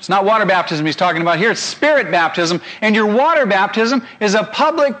 Baptism. It's not water baptism He's talking about here. It's Spirit baptism. And your water baptism is a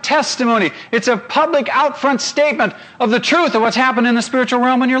public testimony. It's a public out-front statement of the truth of what's happened in the spiritual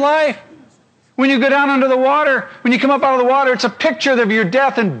realm in your life. When you go down under the water, when you come up out of the water, it's a picture of your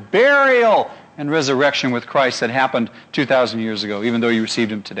death and burial and resurrection with Christ that happened 2,000 years ago, even though you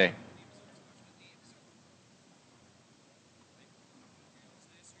received Him today.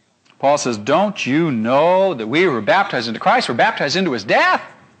 Paul says, don't you know that we were baptized into Christ? We're baptized into His death.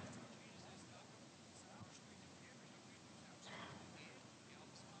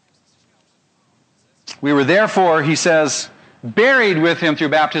 We were therefore, he says, buried with Him through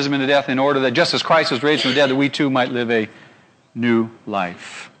baptism into death, in order that just as Christ was raised from the dead, that we too might live a new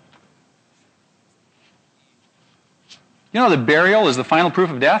life. You know that burial is the final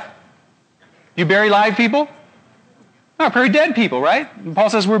proof of death? You bury live people? No, bury dead people, right? And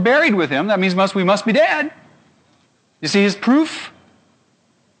Paul says we're buried with Him. That means we must be dead. You see His proof?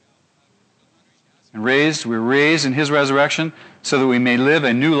 And we're raised in His resurrection so that we may live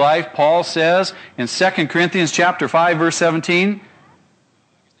a new life. Paul says in 2 Corinthians chapter 5, verse 17,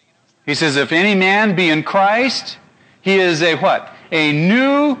 he says, if any man be in Christ, he is a what? A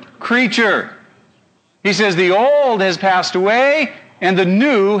new creature. He says the old has passed away and the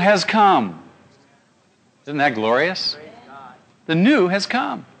new has come. Isn't that glorious? The new has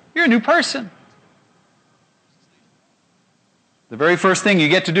come. You're a new person. The very first thing you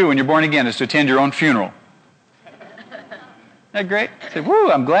get to do when you're born again is to attend your own funeral. Isn't that great? Say, woo,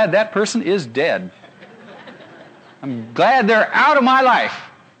 I'm glad that person is dead. I'm glad they're out of my life.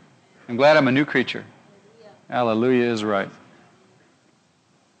 I'm glad I'm a new creature. Hallelujah is right.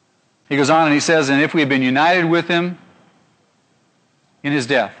 He goes on and he says, and if we have been united with Him in His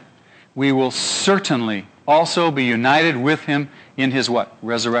death, we will certainly also be united with Him in His what?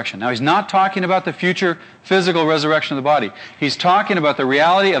 Resurrection. Now, he's not talking about the future physical resurrection of the body. He's talking about the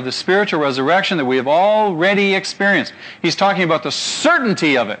reality of the spiritual resurrection that we have already experienced. He's talking about the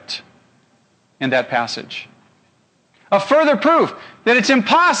certainty of it in that passage. A further proof that it's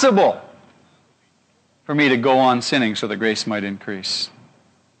impossible for me to go on sinning so that grace might increase.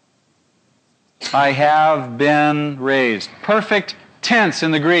 I have been raised. Perfect tense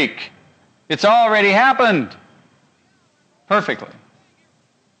in the Greek. It's already happened. Perfectly.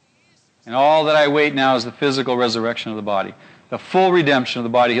 And all that I wait now is the physical resurrection of the body. The full redemption of the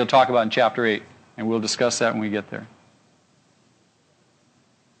body he'll talk about in chapter 8. And we'll discuss that when we get there.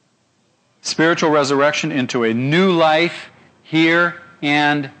 Spiritual resurrection into a new life here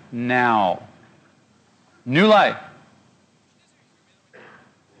and now. New life.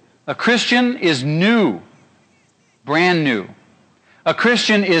 A Christian is new. Brand new. A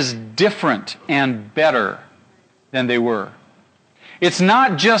Christian is different and better than they were. It's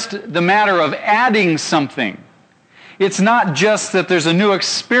not just the matter of adding something. It's not just that there's a new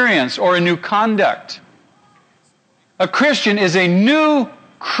experience or a new conduct. A Christian is a new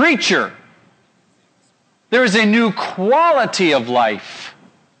creature. There is a new quality of life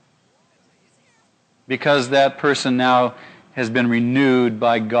because that person now has been renewed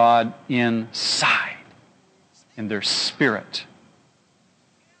by God inside, in their spirit.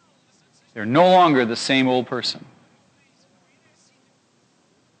 They're no longer the same old person.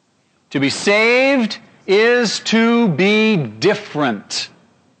 To be saved is to be different.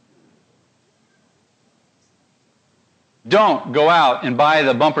 Don't go out and buy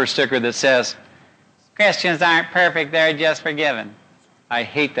the bumper sticker that says, Christians aren't perfect, they're just forgiven. I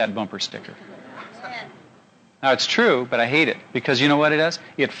hate that bumper sticker. Now, it's true, but I hate it. Because you know what it does?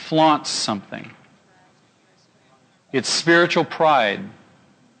 It flaunts something. It's spiritual pride.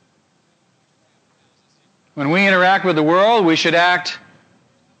 When we interact with the world, we should act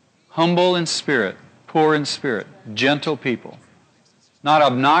humble in spirit, poor in spirit, gentle people. Not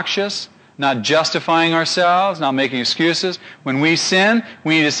obnoxious, not justifying ourselves, not making excuses. When we sin,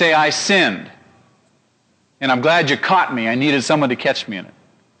 we need to say, I sinned. And I'm glad you caught me. I needed someone to catch me in it.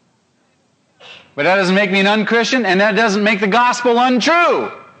 But that doesn't make me an unchristian, and that doesn't make the gospel untrue,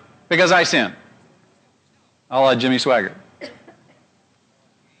 because I sin. A la Jimmy Swaggart.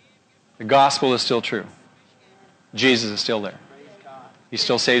 The gospel is still true. Jesus is still there. He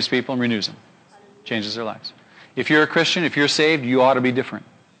still saves people and renews them. Changes their lives. If you're a Christian, if you're saved, you ought to be different.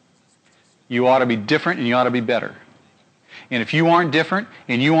 You ought to be different and you ought to be better. And if you aren't different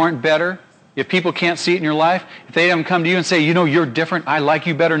and you aren't better, if people can't see it in your life, if they haven't come to you and say, you know, you're different, I like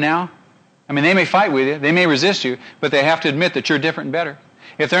you better now, I mean, they may fight with you, they may resist you, but they have to admit that you're different and better.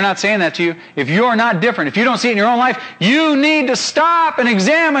 If they're not saying that to you, if you're not different, if you don't see it in your own life, you need to stop and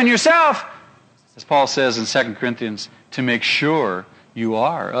examine yourself, as Paul says in 2 Corinthians, to make sure you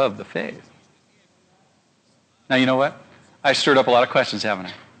are of the faith. Now, you know what? I stirred up a lot of questions, haven't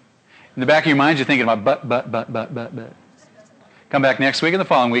I? In the back of your mind, you're thinking about but. Come back next week and the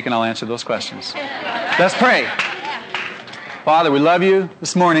following week, and I'll answer those questions. Let's pray. Father, we love you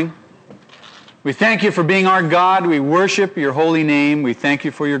this morning. We thank you for being our God. We worship your holy name. We thank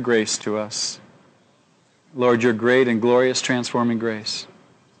you for your grace to us. Lord, your great and glorious transforming grace.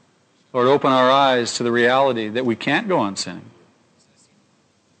 Lord, open our eyes to the reality that we can't go on sinning.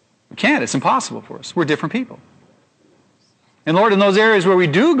 We can't. It's impossible for us. We're different people. And Lord, in those areas where we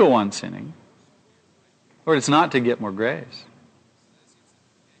do go on sinning, Lord, it's not to get more grace.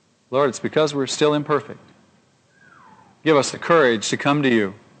 Lord, it's because we're still imperfect. Give us the courage to come to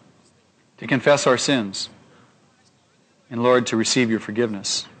you, to confess our sins, and Lord, to receive your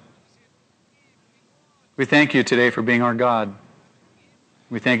forgiveness. We thank you today for being our God.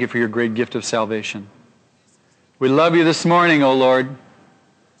 We thank you for your great gift of salvation. We love you this morning, O Lord.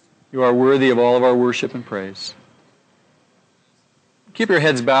 You are worthy of all of our worship and praise. Keep your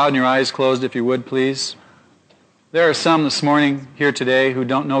heads bowed and your eyes closed if you would, please. There are some this morning here today who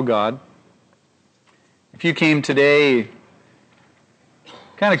don't know God. If you came today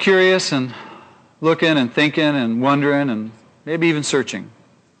kind of curious and looking and thinking and wondering and maybe even searching,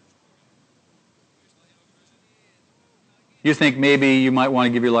 you think maybe you might want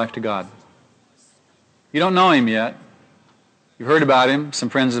to give your life to God. You don't know Him yet. You've heard about Him. Some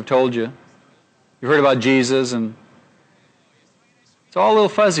friends have told you. You've heard about Jesus, and it's all a little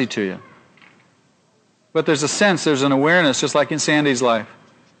fuzzy to you. But there's a sense, there's an awareness, just like in Sandy's life,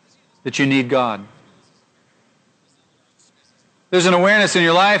 that you need God. There's an awareness in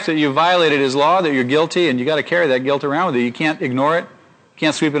your life that you violated His law, that you're guilty, and you've got to carry that guilt around with you. You can't ignore it. You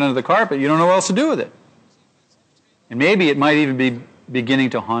can't sweep it under the carpet. You don't know what else to do with it. And maybe it might even be beginning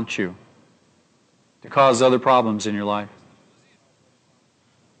to haunt you, to cause other problems in your life.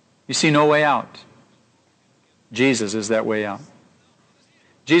 You see no way out. Jesus is that way out.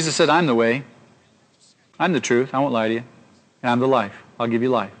 Jesus said, I'm the way. I'm the truth. I won't lie to you. And I'm the life. I'll give you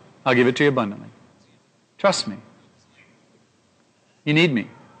life. I'll give it to you abundantly. Trust me. You need me.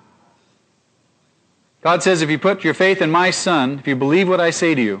 God says if you put your faith in my Son, if you believe what I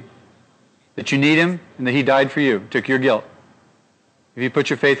say to you, that you need Him and that He died for you, took your guilt. If you put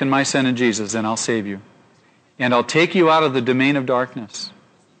your faith in my Son and Jesus, then I'll save you. And I'll take you out of the domain of darkness.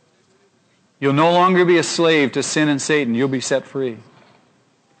 You'll no longer be a slave to sin and Satan. You'll be set free.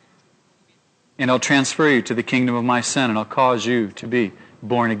 And I'll transfer you to the kingdom of my Son, and I'll cause you to be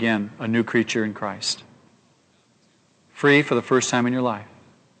born again, a new creature in Christ. Free for the first time in your life.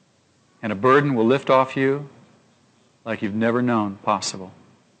 And a burden will lift off you like you've never known possible.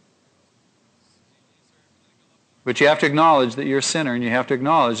 But you have to acknowledge that you're a sinner, and you have to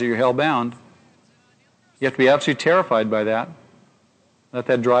acknowledge that you're hell-bound. You have to be absolutely terrified by that. Let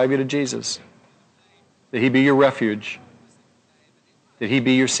that drive you to Jesus. That He be your refuge. That He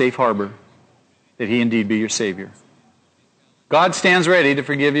be your safe harbor. That He indeed be your Savior. God stands ready to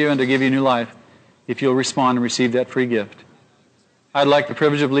forgive you and to give you new life if you'll respond and receive that free gift. I'd like the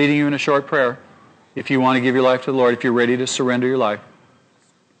privilege of leading you in a short prayer if you want to give your life to the Lord, if you're ready to surrender your life.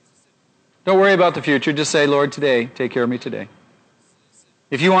 Don't worry about the future. Just say, Lord, today, take care of me today.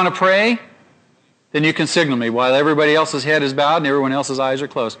 If you want to pray, then you can signal me. While everybody else's head is bowed and everyone else's eyes are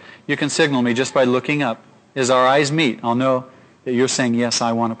closed, you can signal me just by looking up. As our eyes meet, I'll know that you're saying, yes,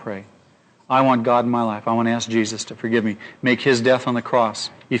 I want to pray. I want God in my life. I want to ask Jesus to forgive me. Make His death on the cross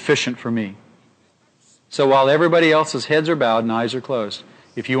efficient for me. So while everybody else's heads are bowed and eyes are closed,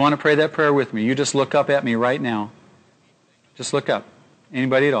 if you want to pray that prayer with me, you just look up at me right now. Just look up.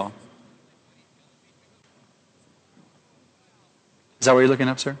 Anybody at all? Is that where you're looking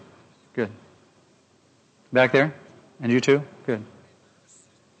up, sir? Good. Back there? And you too? Good.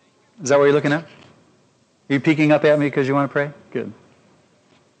 Is that where you're looking up? Are you peeking up at me because you want to pray? Good.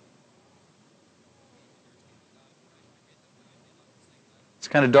 It's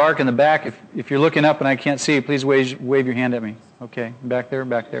kind of dark in the back. If you're looking up and I can't see you, please wave your hand at me. Okay. Back there,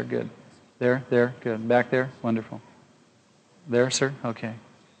 good. There, good. Back there, wonderful. There, sir? Okay.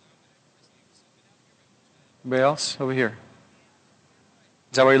 Anybody else? Over here.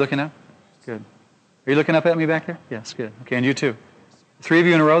 Is that where you're looking up? Good. Are you looking up at me back there? Yes, good. Okay, and you too. 3 of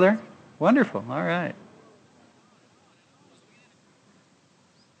you in a row there? Wonderful. All right.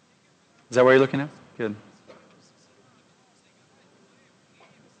 Is that where you're looking at? Good.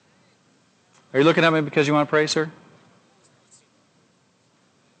 Are you looking at me because you want to pray, sir?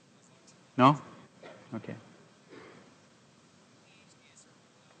 No? Okay.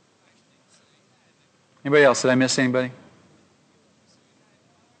 Anybody else? Did I miss anybody?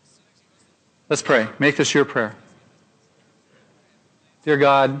 Let's pray. Make this your prayer. Dear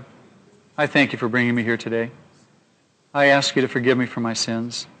God, I thank you for bringing me here today. I ask you to forgive me for my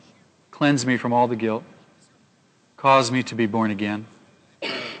sins. Cleanse me from all the guilt. Cause me to be born again.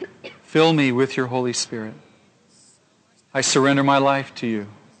 Fill me with your Holy Spirit. I surrender my life to you.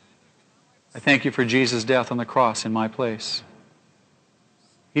 I thank you for Jesus' death on the cross in my place.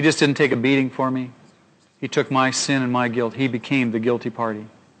 He just didn't take a beating for me. He took my sin and my guilt. He became the guilty party.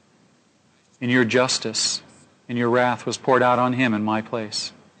 And your justice and your wrath was poured out on him in my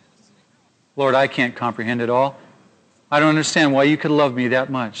place. Lord, I can't comprehend it all. I don't understand why you could love me that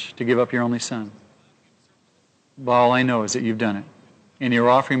much to give up your only Son. But all I know is that you've done it. And you're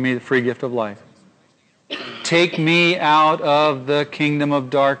offering me the free gift of life. Take me out of the kingdom of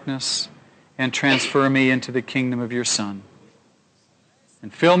darkness and transfer me into the kingdom of your Son.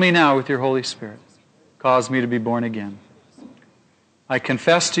 And fill me now with your Holy Spirit. Cause me to be born again. I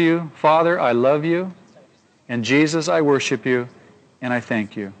confess to you, Father, I love you. And Jesus, I worship you. And I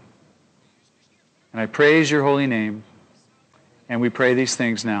thank you. And I praise your holy name. And we pray these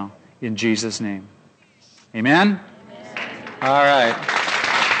things now in Jesus' name. Amen? All right.